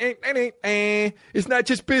 It's not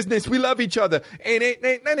just business. We love each other.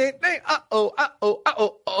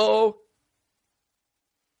 Oh.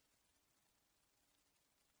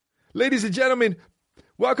 Ladies and gentlemen,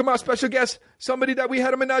 welcome our special guest, somebody that we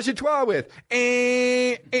had a menage a trois with.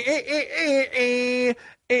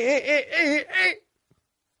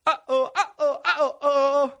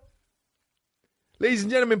 Ladies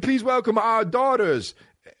and gentlemen, please welcome our daughters.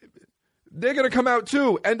 They're going to come out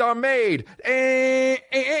too, and our maid.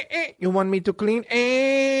 You want me to clean?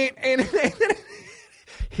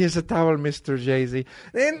 Here's a towel, Mr. Jay-Z.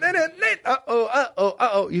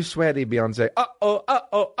 You sweaty, Beyonce.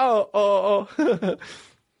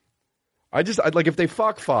 I'd like if they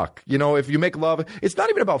fuck. You know, if you make love, it's not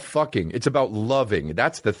even about fucking. It's about loving.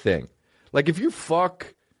 That's the thing. Like if you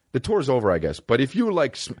fuck, the tour's over, I guess. But if you're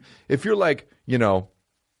like, you know,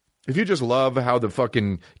 if you just love how the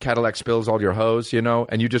fucking Cadillac spills all your hose, you know,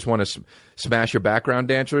 and you just want to smash your background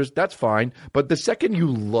dancers, that's fine. But the second you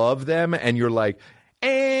love them and you're like,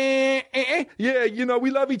 yeah, you know,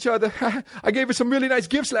 we love each other. I gave her some really nice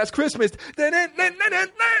gifts last Christmas.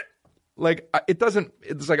 Like, it doesn't,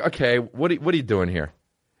 it's like, okay, what are you doing here?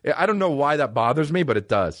 I don't know why that bothers me, but it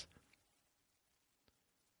does.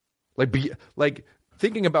 Like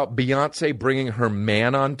thinking about Beyonce bringing her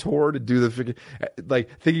man on tour to do like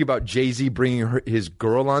thinking about Jay-Z bringing his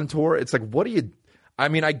girl on tour. It's like, what do you, I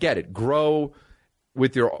mean, I get it. Grow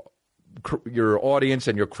with your audience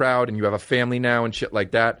and your crowd, and you have a family now and shit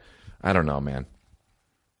like that. I don't know, man.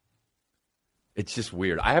 It's just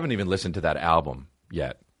weird. I haven't even listened to that album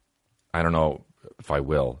yet. I don't know if I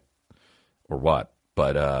will or what,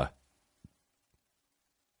 but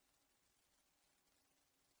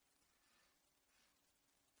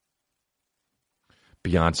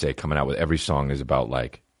Beyonce coming out with every song is about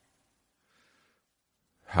like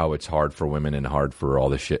how it's hard for women and hard for all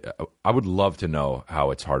this shit. I would love to know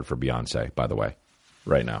how it's hard for Beyonce, by the way,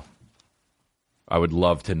 right now. I would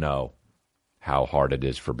love to know how hard it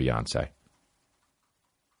is for Beyonce.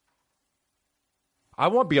 I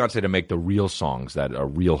want Beyonce to make the real songs that are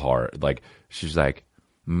real hard. Like, she's like,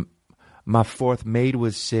 my fourth maid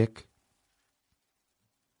was sick.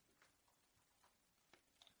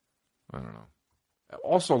 I don't know.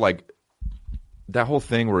 Also, like, that whole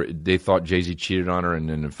thing where they thought Jay-Z cheated on her and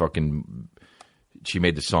then fucking she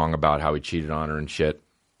made the song about how he cheated on her and shit.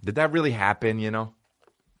 Did that really happen, you know?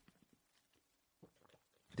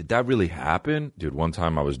 Did that really happen? Dude, one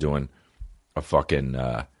time I was doing a fucking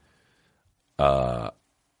I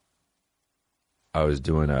was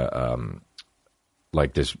doing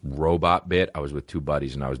like this robot bit. I was with two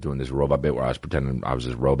buddies and I was doing this robot bit where I was pretending I was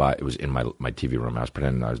this robot. It was in my TV room. I was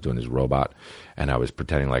pretending I was doing this robot and I was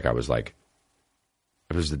pretending like I was like,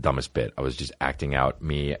 it was the dumbest bit. I was just acting out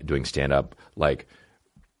me doing stand-up, like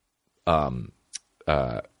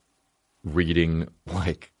reading,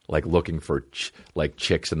 like looking for like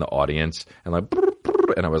chicks in the audience and like,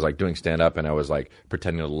 and I was like doing stand-up and I was like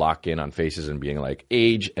pretending to lock in on faces and being like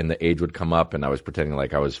age, and the age would come up and I was pretending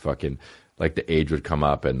like I was fucking, like the age would come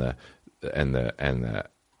up and the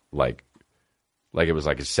like it was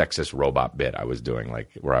like a sexist robot bit I was doing, like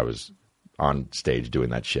where I was on stage doing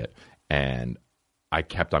that shit. And I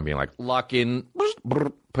kept on being like, lock in,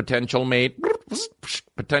 potential mate,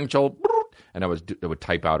 potential, and I would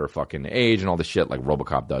type out her fucking age and all the shit like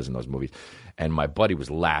RoboCop does in those movies. And my buddy was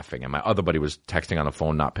laughing, and my other buddy was texting on the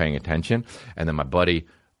phone, not paying attention. And then my buddy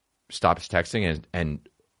stops texting, and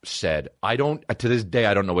said, to this day,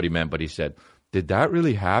 I don't know what he meant, but he said, did that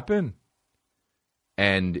really happen?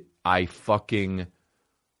 And I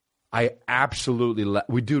absolutely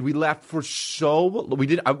we laughed for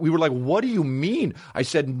we were like, what do you mean? I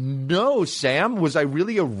said, no, Sam, was I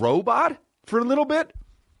really a robot for a little bit?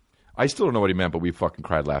 I still don't know what he meant, but we fucking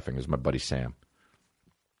cried laughing. It was my buddy Sam.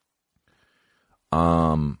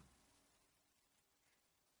 That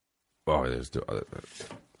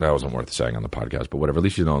wasn't worth saying on the podcast, but whatever. At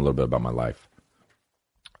least you know a little bit about my life.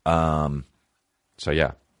 So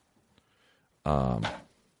yeah.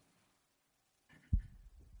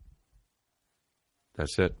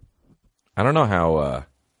 That's it. I don't know how.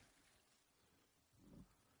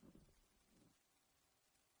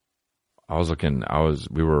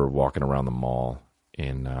 We were walking around the mall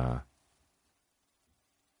in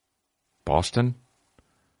Boston.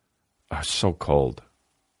 Oh, it's so cold.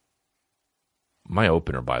 My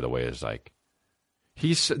opener, by the way, is like,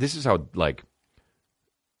 this is how, like,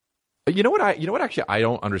 you know what actually I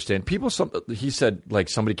don't understand? He said, like,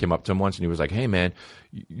 somebody came up to him once and he was like, hey man,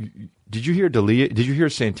 did you hear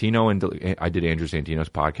Santino and I did Andrew Santino's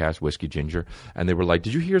podcast, Whiskey Ginger, and they were like,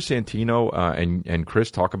 did you hear Santino and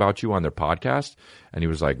Chris talk about you on their podcast? And he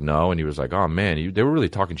was like, no. And he was like, oh man, they were really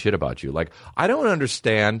talking shit about you. Like, I don't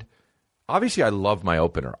understand. Obviously I love my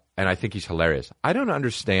opener and I think he's hilarious. I don't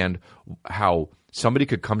understand how somebody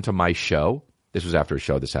could come to my show. This was after a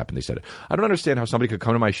show this happened. They said, I don't understand how somebody could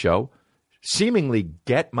come to my show, seemingly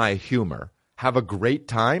get my humor, have a great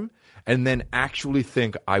time, and then actually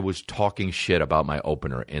think I was talking shit about my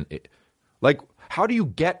opener. Like, how do you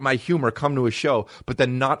get my humor, come to a show, but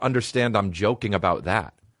then not understand I'm joking about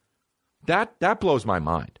that? That blows my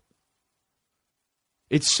mind.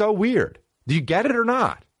 It's so weird. Do you get it or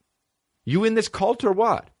not? You in this cult or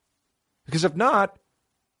what? Because if not,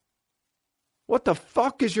 what the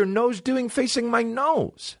fuck is your nose doing facing my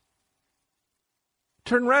nose?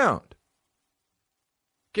 Turn round.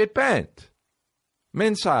 Get bent. I'm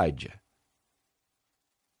inside you.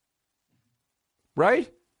 Right?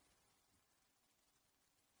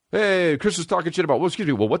 Hey, Chris was talking shit about, well, excuse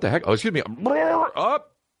me, well, what the heck? Oh, excuse me.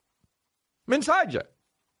 Up. I'm inside you.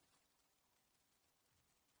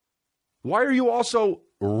 Why are you also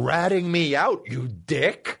ratting me out, you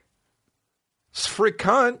dick? It's free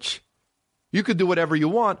cunch. You could do whatever you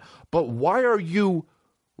want, but why are you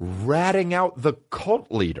ratting out the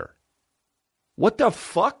cult leader? What the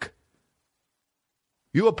fuck?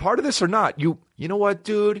 You a part of this or not? You know what,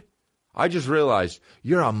 dude? I just realized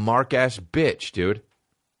you're a mark-ass bitch, dude.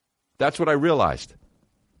 That's what I realized.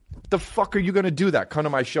 The fuck are you going to do that? Come to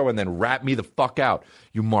my show and then rat me the fuck out,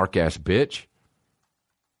 you mark-ass bitch.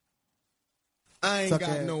 I ain't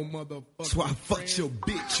got no motherfucker. So I fucked your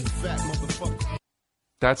bitch, you fat motherfucker.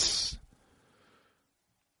 That's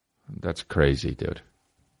crazy, dude.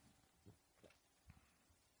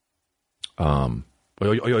 You know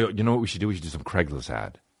what we should do? We should do some Craigslist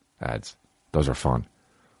ads. Those are fun.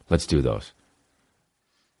 Let's do those.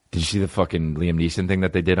 Did you see the fucking Liam Neeson thing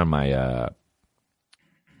that they did on my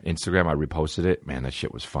Instagram? I reposted it. Man, that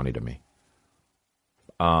shit was funny to me.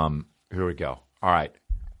 Here we go. All right.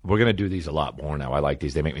 We're going to do these a lot more now. I like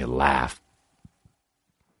these. They make me laugh.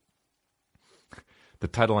 The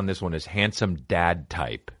title on this one is Handsome Dad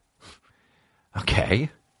Type. Okay.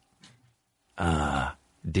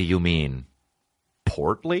 Do you mean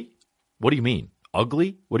portly? What do you mean?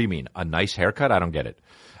 Ugly? What do you mean? A nice haircut? I don't get it.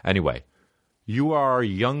 Anyway, you are a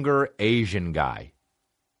younger Asian guy.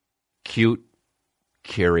 Cute,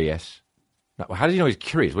 curious. How does he know he's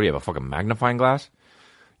curious? What do you have, a fucking magnifying glass?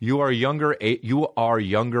 You are a younger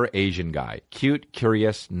Asian guy. Cute,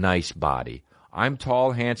 curious, nice body. I'm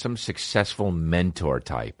tall, handsome, successful mentor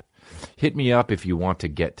type. Hit me up if you want to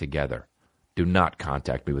get together. Do not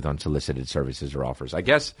contact me with unsolicited services or offers. I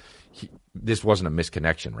guess this wasn't a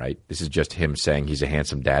misconnection, right? This is just him saying he's a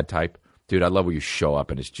handsome dad type. Dude, I love when you show up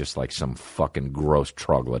and it's just like some fucking gross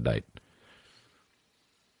troglodyte.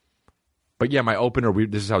 But yeah, my opener,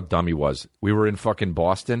 this is how dumb he was. We were in fucking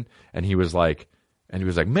Boston and he was like,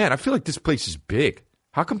 man, I feel like this place is big.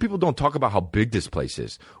 How come people don't talk about how big this place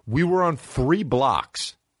is? We were on 3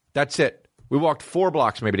 blocks. That's it. We walked 4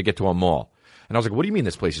 blocks maybe to get to a mall. And I was like, what do you mean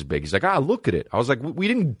this place is big? He's like, look at it. I was like, we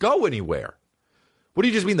didn't go anywhere. What do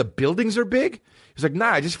you just mean the buildings are big? He's like,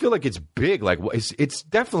 nah, I just feel like it's big. Like, it's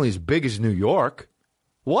definitely as big as New York.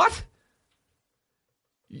 What?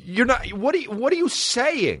 You're not. What are you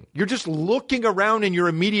saying? You're just looking around in your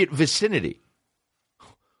immediate vicinity.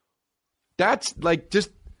 That's like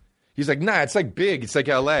just. He's like, nah, it's like big. It's like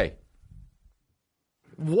L.A.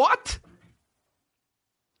 What?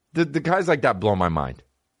 The guys like that blow my mind.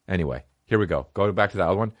 Anyway, here we go. Go back to the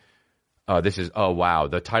other one. wow.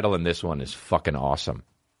 The title in this one is fucking awesome.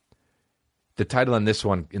 The title in this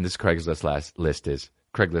one, in this Craigslist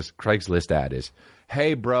ad is,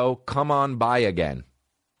 "Hey bro, come on by again."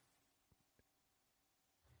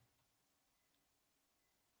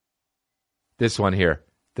 This one here,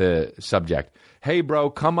 the subject, "Hey bro,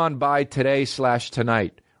 come on by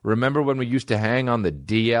today/tonight. Remember when we used to hang on the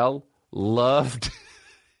DL? Loved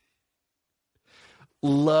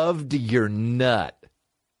your nut."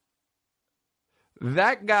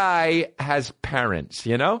 That guy has parents,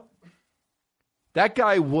 you know? That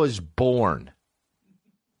guy was born.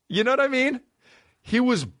 You know what I mean? He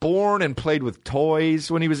was born and played with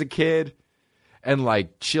toys when he was a kid and,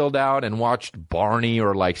 like, chilled out and watched Barney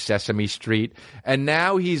or, like, Sesame Street. And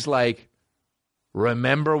now he's like,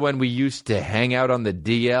 remember when we used to hang out on the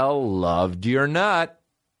DL? Loved your nut.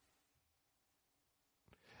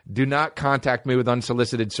 Do not contact me with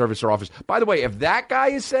unsolicited service or offers. By the way, if that guy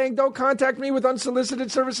is saying don't contact me with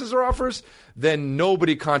unsolicited services or offers, then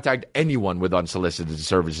nobody contact anyone with unsolicited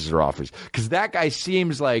services or offers. Because that guy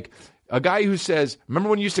seems like a guy who says, remember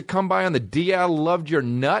when you used to come by on the DL, loved your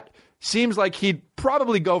nut? Seems like he'd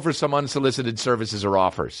probably go for some unsolicited services or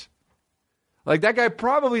offers. Like, that guy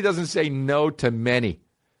probably doesn't say no to many.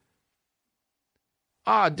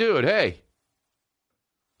 Ah, dude, hey.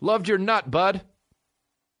 Loved your nut, bud.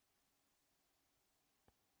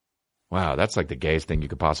 Wow, that's like the gayest thing you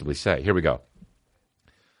could possibly say. Here we go.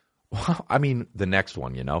 Well, I mean, the next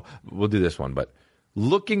one, you know. We'll do this one, but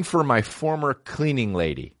looking for my former cleaning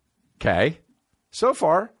lady. Okay. So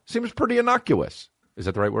far, seems pretty innocuous. Is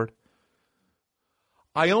that the right word?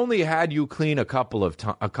 I only had you clean a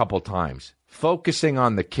couple times, focusing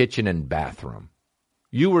on the kitchen and bathroom.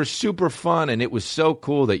 You were super fun, and it was so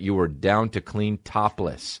cool that you were down to clean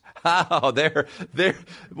topless. Oh, there.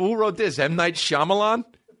 Who wrote this? M. Night Shyamalan?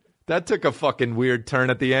 That took a fucking weird turn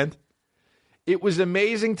at the end. It was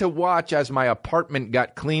amazing to watch as my apartment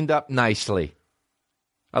got cleaned up nicely.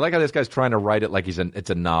 I like how this guy's trying to write it like it's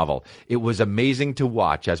a novel. It was amazing to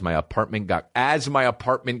watch as my apartment got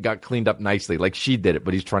cleaned up nicely. Like she did it,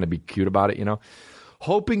 but he's trying to be cute about it, you know?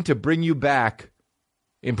 Hoping to bring you back,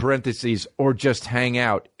 in parentheses, or just hang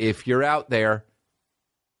out if you're out there.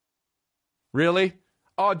 Really?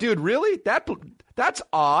 Oh, dude, really? That's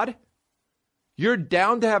odd. You're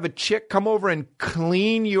down to have a chick come over and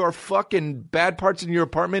clean your fucking bad parts in your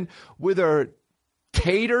apartment with her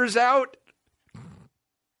taters out?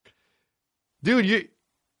 Dude,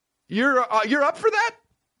 you're up for that?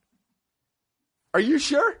 Are you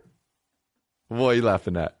sure? What are you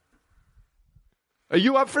laughing at? Are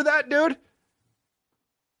you up for that, dude?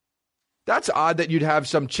 That's odd that you'd have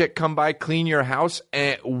some chick come by, clean your house,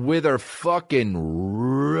 and with her fucking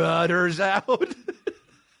rudders out.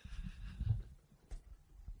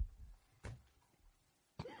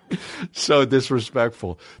 So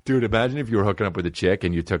disrespectful. Dude, imagine if you were hooking up with a chick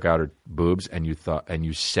and you took out her boobs and you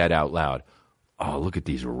said out loud, "Oh, look at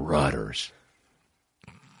these rudders.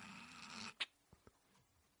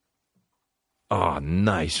 Oh,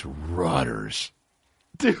 nice rudders."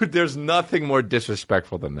 Dude, there's nothing more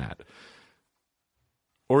disrespectful than that.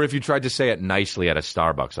 Or if you tried to say it nicely at a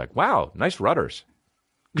Starbucks, like, "Wow, nice rudders."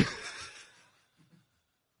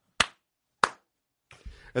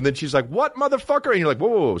 And then she's like, "What, motherfucker?" And you're like,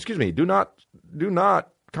 whoa, excuse me. Do not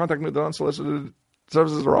contact me with unsolicited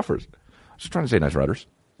services or offers. I was just trying to say nice rudders.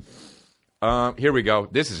 Here we go.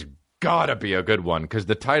 This has got to be a good one because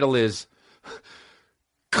the title is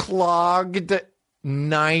Clogged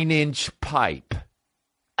 9-inch Pipe.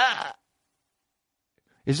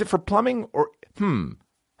 Is it for plumbing or...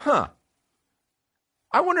 I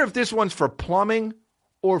wonder if this one's for plumbing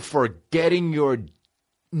or for getting your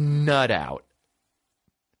nut out.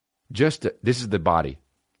 This is the body.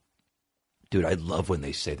 Dude, I love when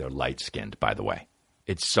they say they're light-skinned, by the way.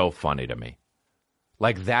 It's so funny to me.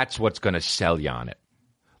 Like, that's what's going to sell you on it.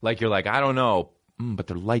 Like, you're like, I don't know, but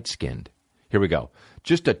they're light-skinned. Here we go.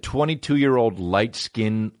 Just a 22-year-old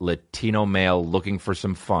light-skinned Latino male looking for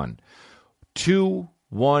some fun.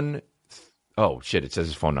 2-1... Oh, shit, it says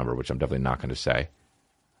his phone number, which I'm definitely not going to say.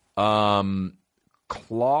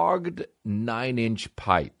 Clogged 9-inch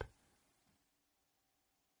pipe.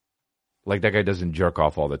 Like that guy doesn't jerk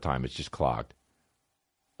off all the time. It's just clogged.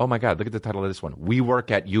 Oh, my God. Look at the title of this one. We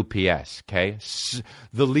work at UPS, okay?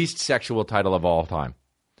 The least sexual title of all time.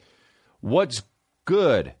 What's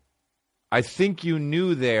good? I think you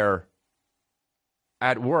knew there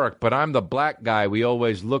at work, but I'm the black guy. We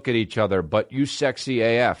always look at each other, but you sexy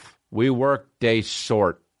AF. We work day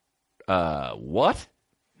sort. What?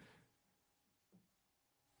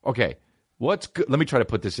 Okay. What's good? Let me try to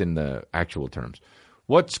put this in the actual terms.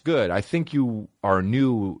 What's good? I think you are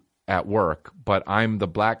new at work, but I'm the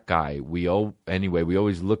black guy. We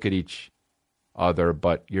always look at each other,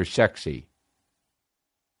 but you're sexy.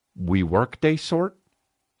 We workday sort?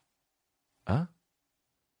 Huh?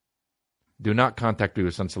 Do not contact me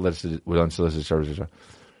with unsolicited services.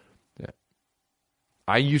 Yeah.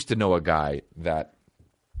 I used to know a guy that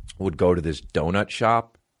would go to this donut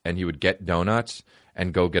shop, and he would get donuts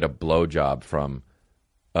and go get a blowjob from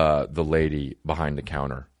the lady behind the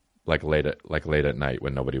counter, like late at night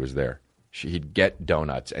when nobody was there. He'd get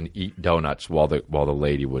donuts and eat donuts while the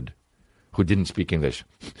lady who didn't speak English,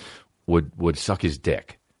 would suck his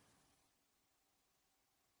dick.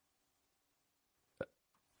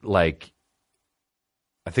 Like,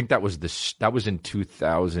 I think that was in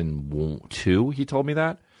 2002. He told me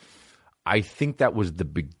that. I think that was the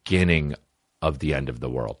beginning of the end of the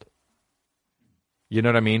world. You know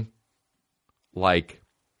what I mean? Like,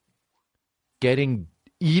 eating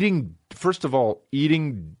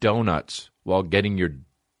donuts while getting your,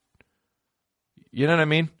 you know what I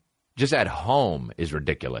mean? Just at home is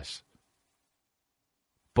ridiculous.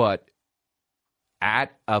 But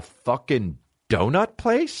at a fucking donut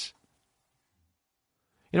place?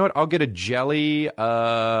 You know what? I'll get a jelly.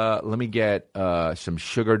 Let me get some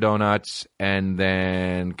sugar donuts, and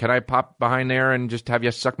then can I pop behind there and just have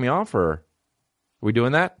you suck me off, or are we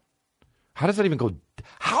doing that? How does that even go?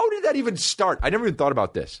 How did that even start? I never even thought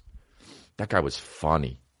about this. That guy was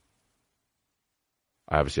funny.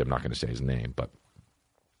 Obviously, I'm not going to say his name, but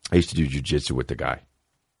I used to do jiu-jitsu with the guy.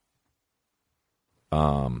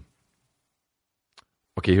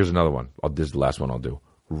 Okay, here's another one. This is the last one I'll do.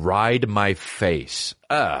 Ride My Face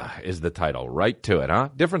is the title. Right to it, huh?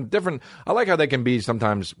 Different. I like how they can be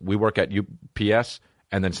sometimes we work at UPS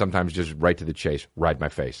and then sometimes just right to the chase. Ride my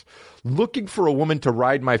face. Looking for a woman to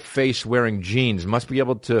ride my face wearing jeans. Must be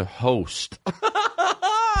able to host.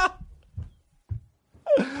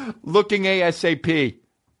 Looking ASAP.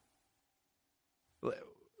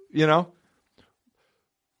 You know?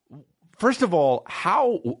 First of all,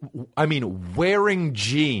 wearing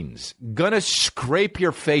jeans, gonna scrape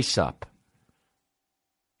your face up.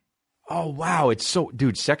 Oh, wow,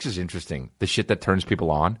 dude, sex is interesting. The shit that turns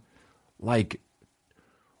people on. Like,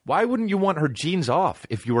 why wouldn't you want her jeans off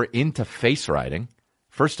if you were into face riding,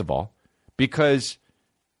 first of all? Because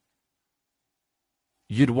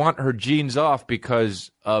you'd want her jeans off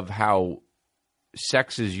because of how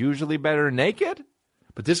sex is usually better naked?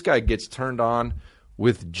 But this guy gets turned on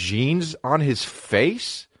with jeans on his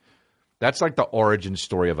face? That's like the origin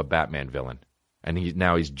story of a Batman villain. And he's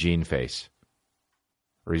Jean Face.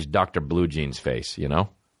 Or he's Dr. Blue Jeans Face, you know?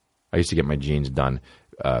 I used to get my jeans done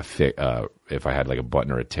if I had like a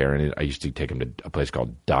button or a tear in it. I used to take them to a place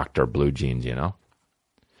called Dr. Blue Jeans, you know?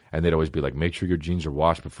 And they'd always be like, make sure your jeans are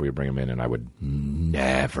washed before you bring them in. And I would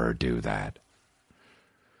never do that.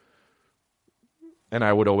 And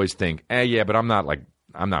I would always think, yeah, but I'm not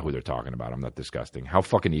who they're talking about. I'm not disgusting. How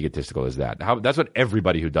fucking egotistical is that? That's what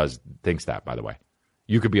everybody who thinks that, by the way.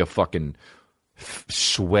 You could be a fucking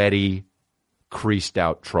sweaty, creased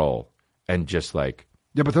out troll and just like,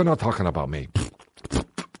 yeah, but they're not talking about me.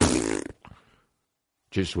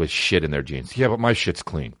 Just with shit in their jeans. Yeah, but my shit's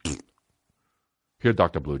clean. Here,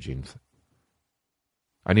 Dr. Blue Jeans.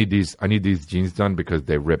 I need these jeans done because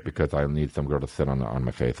they rip because I need some girl to sit on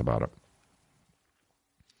my face about it.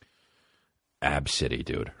 Ab City,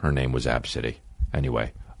 dude. Her name was Ab City.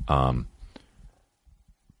 Anyway, how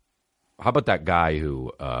about that guy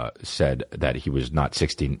who said that he was not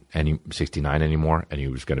 69 anymore and he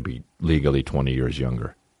was going to be legally 20 years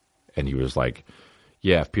younger? And he was like,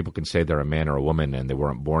 yeah, if people can say they're a man or a woman and they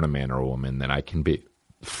weren't born a man or a woman, then I can be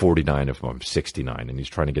 49 if I'm 69. And he's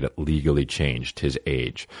trying to get it legally changed, his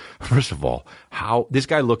age. First of all, this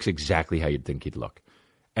guy looks exactly how you'd think he'd look.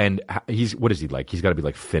 And what is he like? He's got to be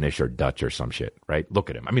like Finnish or Dutch or some shit, right? Look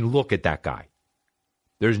at him. I mean, look at that guy.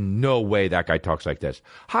 There's no way that guy talks like this.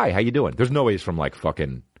 Hi, how you doing? There's no way he's from like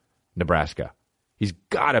fucking Nebraska. He's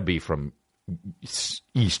got to be from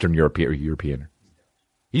Eastern Europe or European.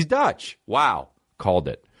 He's Dutch. Wow. Called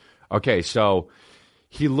it. Okay, so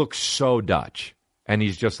he looks so Dutch. And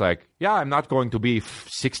he's just like, yeah, I'm not going to be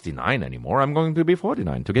 69 anymore. I'm going to be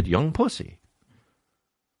 49 to get young pussy.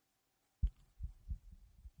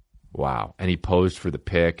 Wow. And he posed for the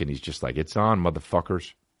pic, and he's just like, it's on,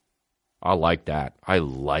 motherfuckers. I like that. I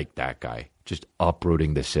like that guy. Just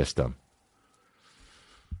uprooting the system.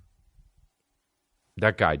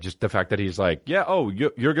 That guy, just the fact that he's like, yeah,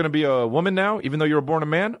 you're going to be a woman now, even though you were born a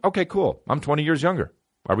man? Okay, cool. I'm 20 years younger.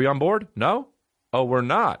 Are we on board? No? Oh, we're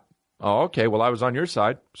not. Oh, okay. Well, I was on your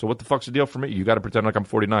side. So what the fuck's the deal for me? You got to pretend like I'm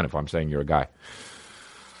 49 if I'm saying you're a guy.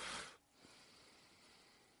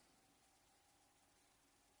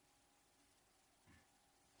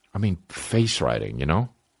 I mean, face writing, you know?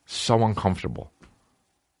 So uncomfortable.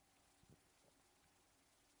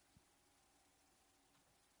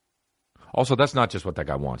 Also, that's not just what that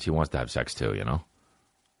guy wants. He wants to have sex too, you know?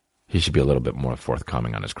 He should be a little bit more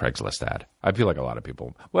forthcoming on his Craigslist ad. I feel like a lot of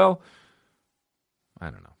people, well, I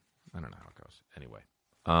don't know. I don't know how it goes. Anyway,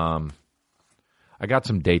 I got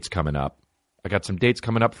some dates coming up.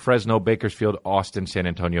 Fresno, Bakersfield, Austin, San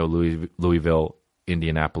Antonio, Louisville,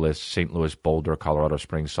 Indianapolis, St. Louis, Boulder, Colorado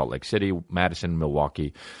Springs, Salt Lake City, Madison,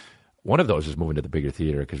 Milwaukee. One of those is moving to the bigger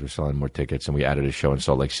theater because we're selling more tickets, and we added a show in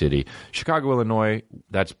Salt Lake City. Chicago, Illinois,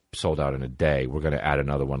 that's sold out in a day. We're going to add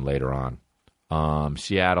another one later on.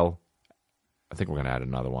 Seattle, I think we're going to add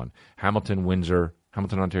another one. Hamilton,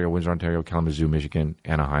 Ontario, Windsor, Ontario, Kalamazoo, Michigan,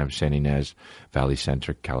 Anaheim, San Ynez, Valley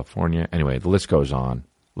Center, California. Anyway, the list goes on.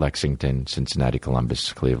 Lexington, Cincinnati,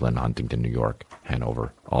 Columbus, Cleveland, Huntington, New York,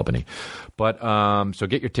 Hanover, Albany. But so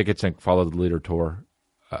get your tickets and follow the Leader Tour.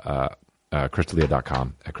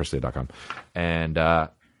 Crystalia.com, at Crystalia.com. And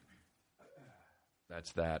that's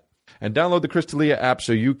that. And download the Crystalia app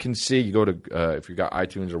so you can see. You go to, if you got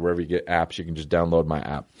iTunes or wherever you get apps, you can just download my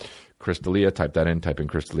app. Crystalia, type in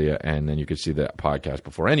Crystalia, and then you can see the podcast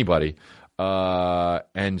before anybody.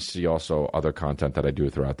 And see also other content that I do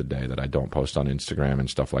throughout the day that I don't post on Instagram and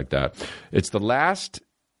stuff like that. It's the last,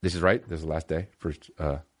 this is right? This is the last day? First,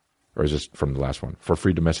 or is this from the last one? For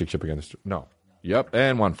free domestic shipping? No. Yep,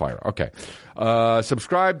 and one fire. Okay.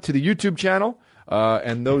 Subscribe to the YouTube channel,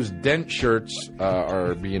 and those dent shirts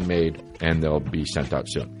are being made, and they'll be sent out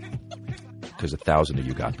soon because 1,000 of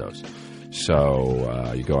you got those.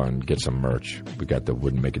 So you go and get some merch. We got the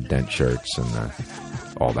Wouldn't Make a Dent shirts and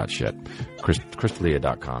all that shit.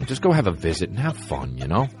 Crystalia.com. Just go have a visit and have fun, you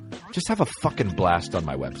know? Just have a fucking blast on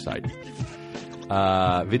my website.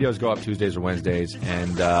 Videos go up Tuesdays or Wednesdays,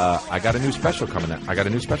 and I got a new special coming out.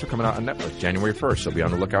 On Netflix, January 1st, so be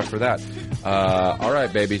on the lookout for that. All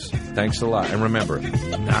right, babies. Thanks a lot. And remember,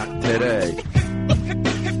 not today.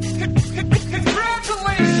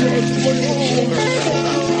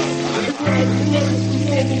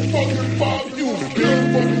 Congratulations!